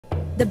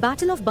The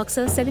Battle of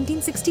Buxar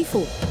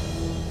 1764.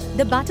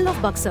 The Battle of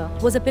Buxar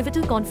was a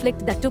pivotal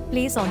conflict that took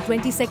place on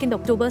 22nd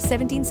October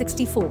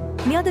 1764,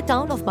 near the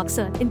town of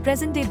Buxar in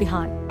present-day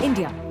Bihar,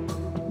 India.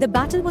 The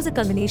battle was a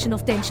culmination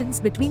of tensions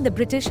between the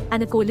British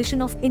and a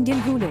coalition of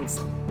Indian rulers,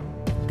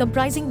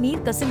 comprising Mir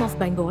Qasim of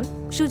Bengal,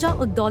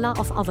 Shuja-ud-Daula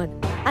of Awadh,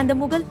 and the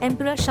Mughal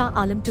Emperor Shah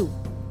Alam II.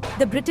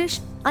 The British,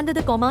 under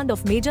the command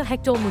of Major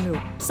Hector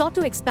Munro, sought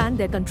to expand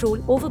their control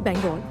over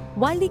Bengal,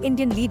 while the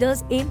Indian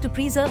leaders aimed to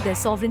preserve their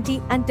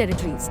sovereignty and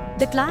territories.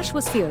 The clash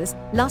was fierce,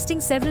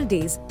 lasting several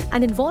days,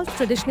 and involved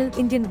traditional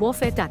Indian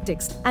warfare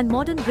tactics and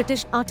modern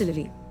British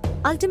artillery.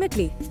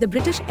 Ultimately, the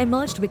British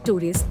emerged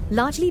victorious,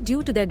 largely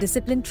due to their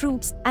disciplined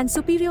troops and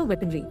superior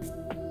weaponry.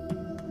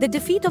 The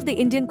defeat of the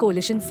Indian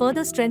coalition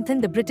further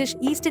strengthened the British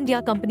East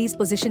India Company's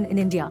position in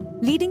India,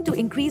 leading to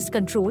increased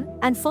control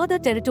and further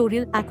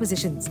territorial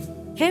acquisitions.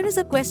 Here is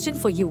a question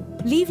for you.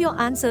 Leave your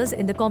answers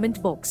in the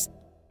comment box.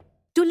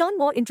 To learn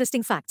more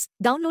interesting facts,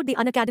 download the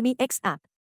UnacademyX app.